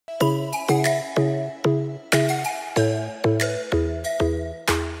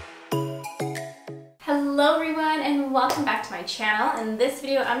my channel. In this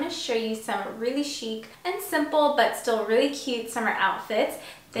video, I'm going to show you some really chic and simple but still really cute summer outfits.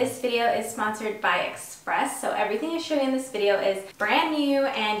 This video is sponsored by Express, so everything I show you in this video is brand new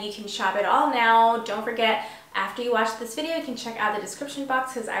and you can shop it all now. Don't forget, after you watch this video, you can check out the description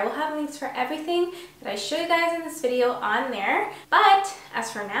box because I will have links for everything that I show you guys in this video on there. But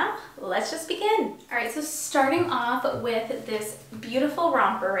as for now, let's just begin. All right, so starting off with this beautiful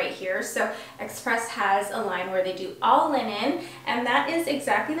romper right here. So Express has a line where they do all linen, and that is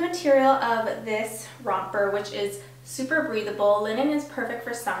exactly the material of this romper, which is super breathable. Linen is perfect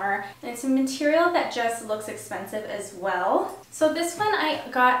for summer, and it's a material that just looks expensive as well. So this one I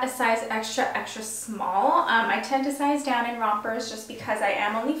got a size extra small. I tend to size down in rompers just because I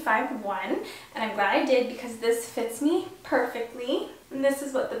am only 5'1", and I'm glad I did because this fits me perfectly. And this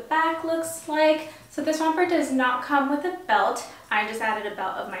is what the back looks like. So this romper does not come with a belt. I just added a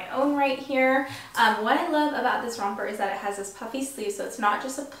belt of my own right here. What I love about this romper is that it has this puffy sleeve, so it's not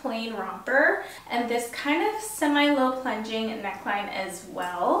just a plain romper, and this kind of semi-low plunging neckline as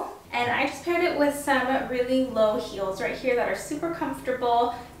well. And I just paired it with some really low heels right here that are super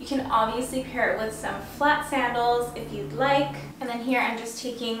comfortable. You can obviously pair it with some flat sandals if you'd like. And then here I'm just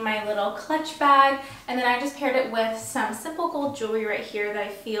taking my little clutch bag, and then I just paired it with some simple gold jewelry right here that I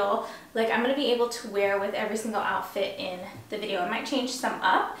feel like I'm going to be able to wear with every single outfit in the video. I might change some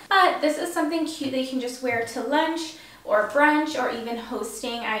up, but this is something cute that you can just wear to lunch or brunch or even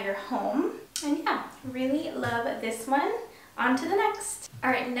hosting at your home. And yeah, really love this one. On to the next.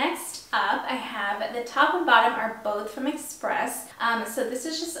 Alright, next up I have the top and bottom are both from Express. So this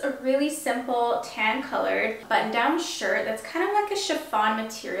is just a really simple tan colored button down shirt that's kind of like a chiffon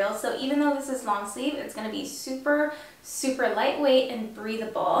material. So even though this is long sleeve, it's going to be super lightweight and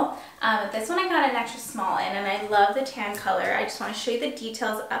breathable. This one I got an extra small in, and I love the tan color. I just want to show you the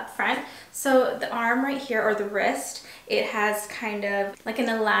details up front. So the arm right here, or the wrist, it has kind of like an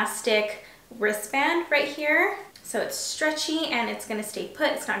elastic wristband right here. So it's stretchy and it's going to stay put.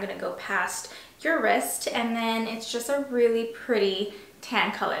 It's not going to go past your wrist. And then it's just a really pretty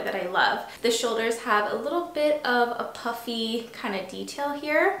tan color that I love. The shoulders have a little bit of a puffy kind of detail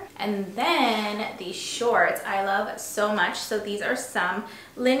here. And then these shorts I love so much. So these are some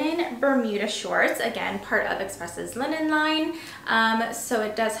linen Bermuda shorts, again part of Express's linen line. So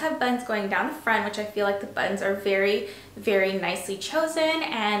it does have buttons going down the front, which I feel like the buttons are very nicely chosen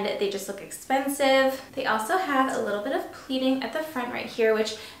and they just look expensive. They also have a little bit of pleating at the front right here,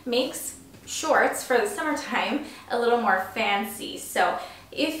 which makes shorts for the summertime a little more fancy. So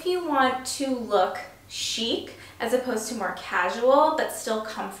if you want to look chic as opposed to more casual but still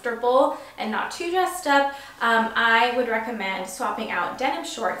comfortable and not too dressed up, I would recommend swapping out denim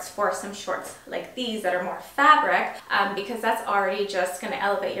shorts for some shorts like these that are more fabric, because that's already just going to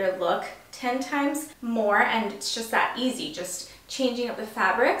elevate your look 10 times more, and it's just that easy. Just changing up the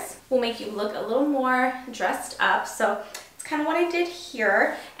fabrics will make you look a little more dressed up. So it's kind of what I did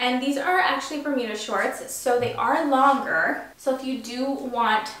here. And these are actually Bermuda shorts, so they are longer. So if you do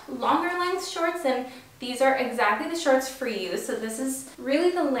want longer length shorts, then these are exactly the shorts for you. So this is really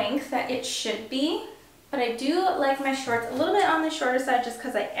the length that it should be. But I do like my shorts a little bit on the shorter side just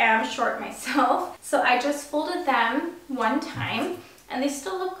because I am short myself. So I just folded them one time and they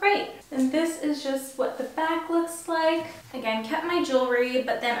still look great. And this is just what the back looks like. Again, kept my jewelry,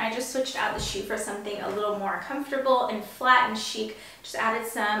 but then I just switched out the shoe for something a little more comfortable and flat and chic. Just added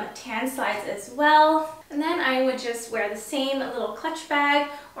some tan slides as well. And then I would just wear the same little clutch bag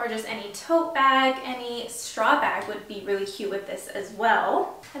or just any tote bag. Any straw bag would be really cute with this as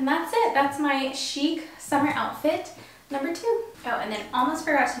well. And that's it. That's my chic summer outfit number 2. Oh, and then almost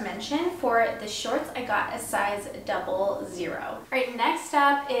forgot to mention, for the shorts, I got a size 00. All right, next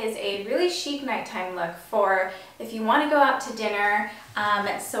up is a really chic nighttime look for if you want to go out to dinner.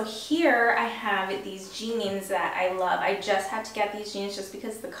 So here I have these jeans that I love. I just had to get these jeans just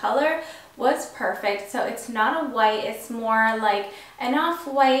because the color was perfect. So it's not a white, it's more like an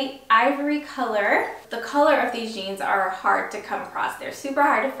off-white ivory color. The color of these jeans are hard to come across. They're super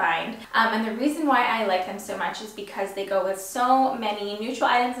hard to find. And the reason why I like them so much is because they go with so many neutral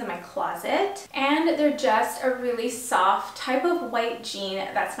items in my closet, and they're just a really soft type of white jean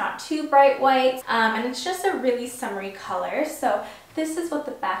that's not too bright white, and it's just a really summery color. So this is what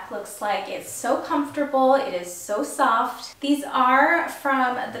the back looks like. It's so comfortable, it is so soft. These are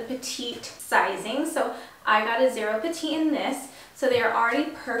from the petite sizing, so I got a 0 petite in this, so they are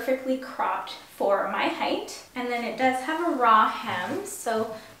already perfectly cropped for my height. And then it does have a raw hem,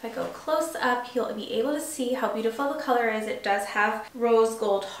 so If I go close up, you'll be able to see how beautiful the color is. It does have rose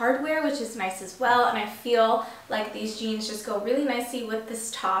gold hardware, which is nice as well, and I feel like these jeans just go really nicely with this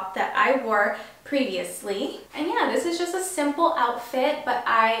top that I wore previously. And yeah, this is just a simple outfit, but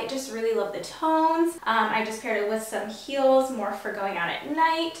I just really love the tones. I just paired it with some heels, more for going out at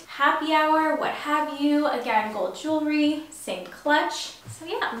night, happy hour, what have you. Again, gold jewelry, same clutch. So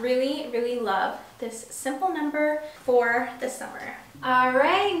yeah, really love this simple number for the summer. All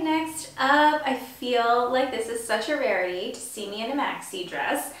right, next up, I feel like this is such a rarity to see me in a maxi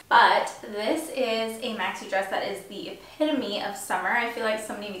dress, but this is a maxi dress that is the epitome of summer. I feel like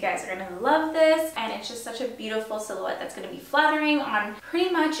so many of you guys are gonna love this, and it's just such a beautiful silhouette that's gonna be flattering on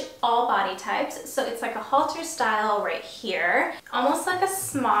pretty much all body types. So it's like a halter style right here, almost like a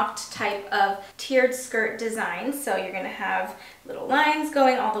smocked type of tiered skirt design. So you're gonna have little lines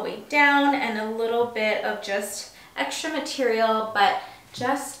going all the way down and a little bit of just extra material, but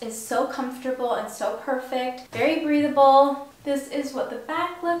just is so comfortable and so perfect. Very breathable. This is what the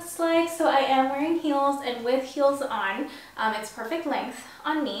back looks like. So I am wearing heels, and with heels on, it's perfect length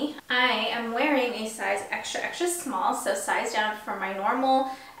on me. I am wearing a size extra small, so size down from my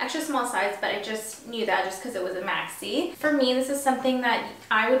normal extra small size, but I just knew that just because it was a maxi. For me, this is something that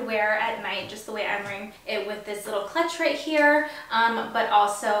I would wear at night, just the way I'm wearing it with this little clutch right here, but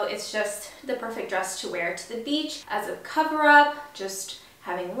also it's just the perfect dress to wear to the beach as a cover-up, just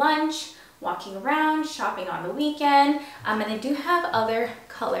having lunch, walking around, shopping on the weekend, and I do have other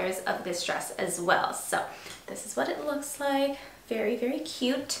colors of this dress as well. So this is what it looks like. Very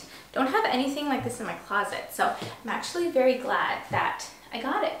cute. Don't have anything like this in my closet, so I'm actually very glad that I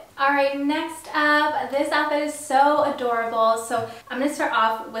got it. All right, next up, this outfit is so adorable. So I'm gonna start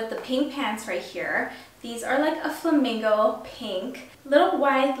off with the pink pants right here. These are like a flamingo pink, little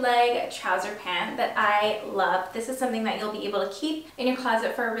wide leg trouser pant that I love. This is something that you'll be able to keep in your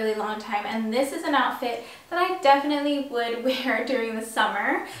closet for a really long time, and this is an outfit that I definitely would wear during the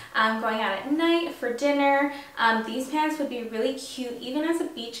summer, going out at night for dinner. These pants would be really cute even as a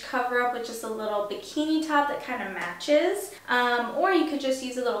beach cover-up with just a little bikini top that kind of matches, or you could just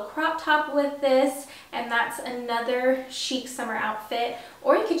use a little crop top with this, and that's another chic summer outfit,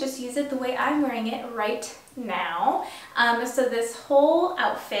 or you could just use it the way I'm wearing it right now. So this whole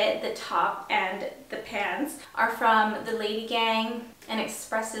outfit, the top and the pants, are from the Lady Gang and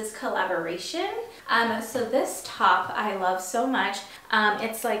Express's collaboration. So this top I love so much.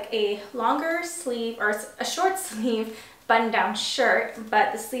 It's like a longer sleeve, or it's a short sleeve button-down shirt,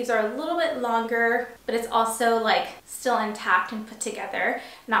 but the sleeves are a little bit longer, but it's also like still intact and put together,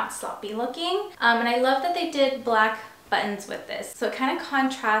 not sloppy looking. And I love that they did black buttons with this, so it kind of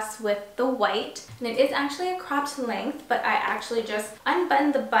contrasts with the white, and it is actually a cropped length, but I actually just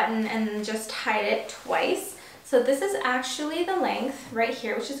unbuttoned the button and then just tied it twice. So this is actually the length right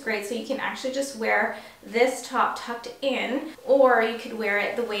here, which is great. So you can actually just wear this top tucked in, or you could wear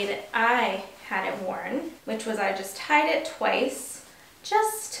it the way that I had it worn, which was I just tied it twice,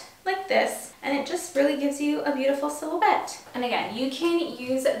 just like this, and it just really gives you a beautiful silhouette. And again, you can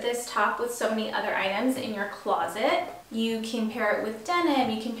use this top with so many other items in your closet. You can pair it with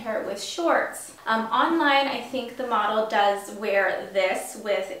denim, you can pair it with shorts. Online, I think the model does wear this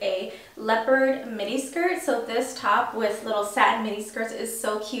with a leopard midi skirt, so this top with little satin midi skirts is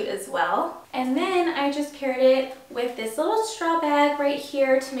so cute as well. And then I just paired it with this little straw bag right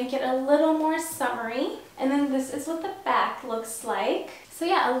here to make it a little more summery. And then this is what the back looks like. So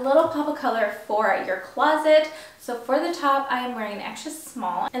yeah, a little pop of color for your closet. So for the top, I am wearing an extra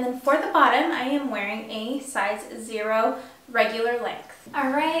small, and then for the bottom, I am wearing a size 0 regular length.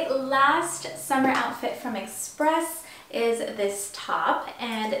 All right, last summer outfit from Express is this top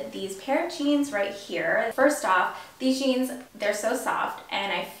and these pair of jeans right here. First off, these jeans, they're so soft,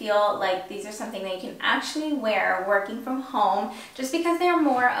 and I feel like these are something that you can actually wear working from home, just because they're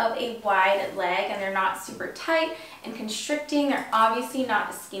more of a wide leg and they're not super tight and constricting. They're obviously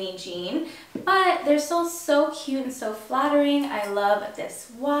not a skinny jean, but they're still so cute and so flattering. I love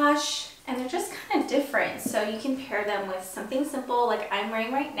this wash. And they're just kind of different, so you can pair them with something simple like I'm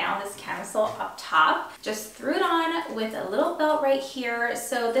wearing right now, this camisole up top. Just threw it on with a little belt right here.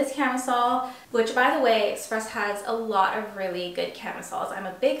 So this camisole, which by the way, Express has a lot of really good camisoles. I'm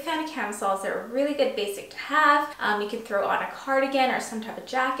a big fan of camisoles. They're a really good basic to have. You can throw on a cardigan or some type of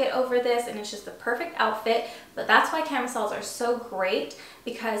jacket over this, and it's just the perfect outfit. But that's why camisoles are so great,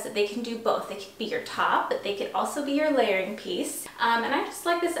 because they can do both. They could be your top, but they could also be your layering piece. And I just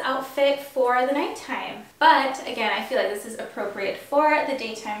like this outfit appropriate for the nighttime. But again, I feel like this is appropriate for the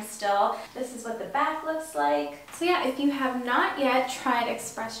daytime still. This is what the back looks like. So yeah, if you have not yet tried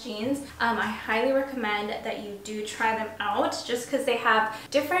Express jeans, I highly recommend that you do try them out, just because they have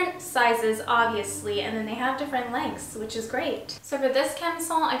different sizes obviously, and then they have different lengths, which is great. So for this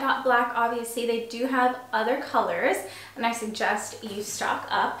camisole, I got black. Obviously they do have other colors, and I suggest you stock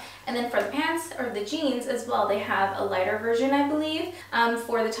up. And then for the pants or the jeans as well, they have a lighter version, I believe.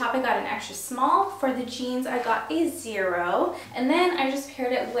 For the top I got an extra small. For the jeans I got a 0, and then I just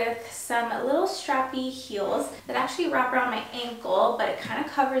paired it with some little strappy heels that actually wrap around my ankle, but it kind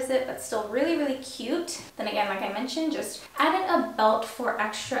of covers it, but still really, really cute. Then again, like I mentioned, just added a belt for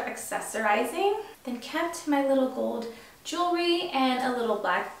extra accessorizing. Then kept my little gold jewelry and a little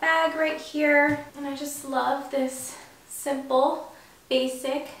black bag right here. And I just love this simple,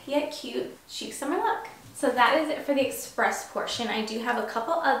 basic, yet cute, chic summer look. So that is it for the Express portion. I do have a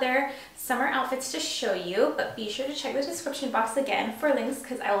couple other summer outfits to show you, but be sure to check the description box again for links,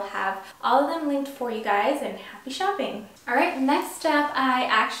 because I will have all of them linked for you guys, and happy shopping. All right, next up, I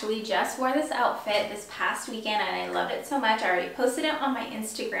actually just wore this outfit this past weekend and I loved it so much. I already posted it on my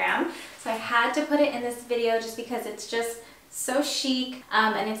Instagram, so I had to put it in this video just because it's just so chic,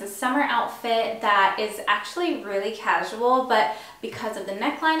 and it's a summer outfit that is actually really casual, but because of the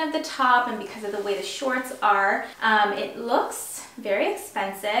neckline of the top and because of the way the shorts are, it looks very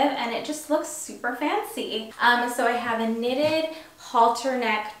expensive and it just looks super fancy. So I have a knitted halter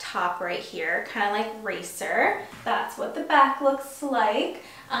neck top right here, kind of like racer. That's what the back looks like.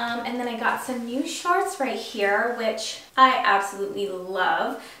 And then I got some new shorts right here, which I absolutely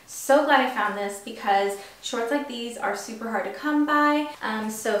love. So glad I found this, because shorts like these are super hard to come by.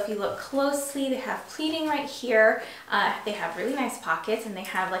 So if you look closely, they have pleating right here. They have really nice pockets, and they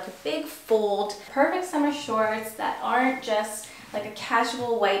have like a big fold. Perfect summer shorts that aren't just like a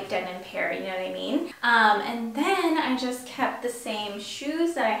casual white denim pair, you know what I mean? And then I just kept the same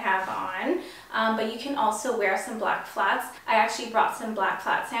shoes that I have on, but you can also wear some black flats. I actually brought some black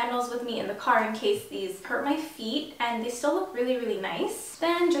flat sandals with me in the car in case these hurt my feet, and they still look really, really nice.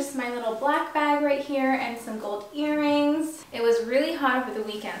 Then just my little black bag right here and some gold earrings. It was really hot over the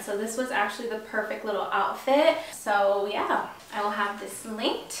weekend, so this was actually the perfect little outfit. So yeah, I will have this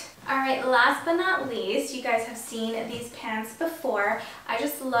linked. Alright, last but not least, you guys have seen these pants before. I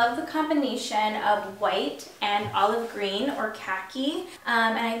just love the combination of white and olive green or khaki,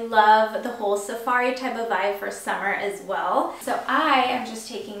 and I love the whole safari type of vibe for summer as well. So I am just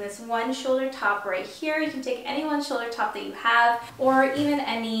taking this one shoulder top right here. You can take any one shoulder top that you have, or even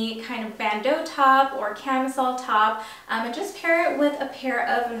any kind of bandeau top or camisole top, and just pair it with a pair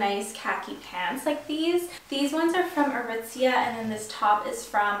of nice khaki pants like these. These ones are from Aritzia, and then this top is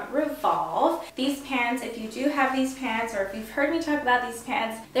from Revolve. These pants, if you do have these pants, or if you've heard me talk about these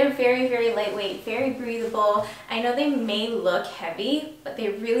pants, they're very, very lightweight, very breathable. I know they may look heavy, but they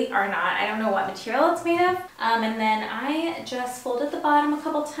really are not. I don't know what material it's made of. And then I just folded the bottom a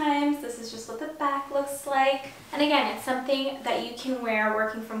couple times. This is just what the back looks like. And again, it's something that you can wear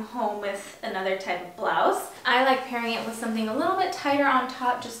working from home with another type of blouse. I like pairing it with something a little bit tighter on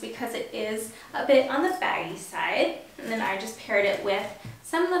top just because it is a bit on the baggy side. And then I just paired it with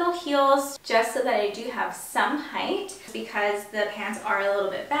some little heels just so that I do have some height, because the pants are a little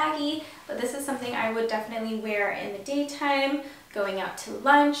bit baggy, but this is something I would definitely wear in the daytime, going out to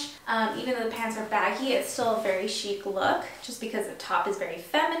lunch. Even though the pants are baggy, it's still a very chic look just because the top is very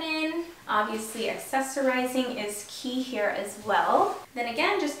feminine. Obviously accessorizing is key here as well. Then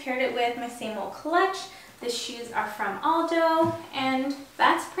again, just paired it with my same old clutch. The shoes are from Aldo, and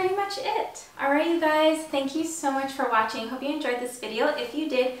that's pretty much it. Alright you guys, thank you so much for watching. Hope you enjoyed this video. If you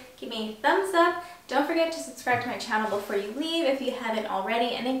did, give me a thumbs up. Don't forget to subscribe to my channel before you leave if you haven't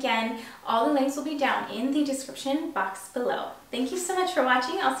already. And again, all the links will be down in the description box below. Thank you so much for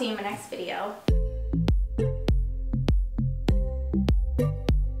watching. I'll see you in my next video.